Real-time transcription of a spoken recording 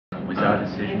our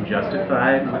decision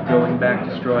justified? Would going back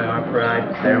destroy our pride?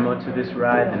 Was there more to this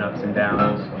ride than ups and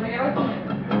downs?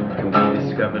 Can we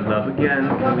discover love again?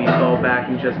 Can we fall back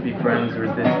and just be friends? Or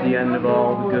is this the end of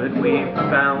all the good we've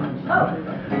found?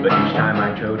 But each time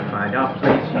I go to find our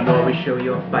place, you always show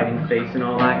your fighting face, and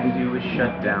all I can do is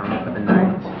shut down for the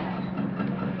night.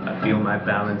 I feel my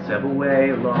balance ebb away,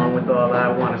 along with all I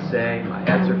want to say. My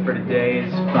answer for today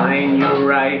is fine, you're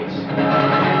right.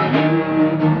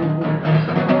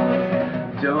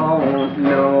 You don't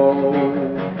know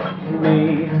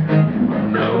me.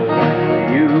 No,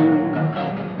 you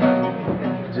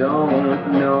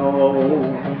don't know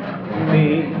me.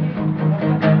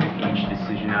 Each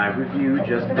decision I review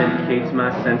just vindicates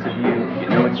my sense of you. You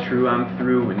know it's true, I'm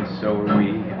through, and so are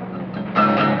we.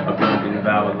 A broken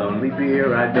vow, a lonely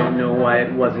beer. I don't know why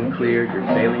it wasn't clear. Your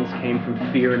failings came from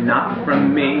fear, not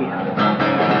from me.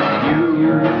 You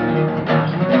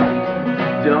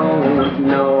don't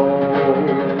know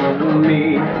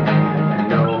me.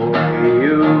 No,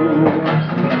 you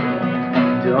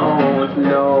don't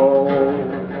know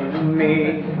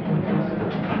me.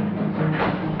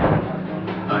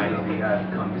 Finally, I've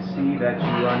come to see that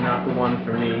you are not the one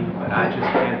for me, but I just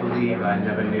can't believe I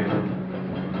never knew.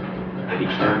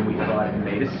 Each time we fought and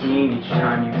made a scene, each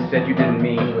time you said you didn't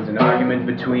mean, it was an argument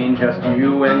between just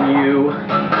you and you.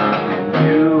 And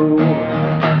you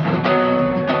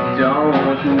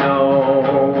don't know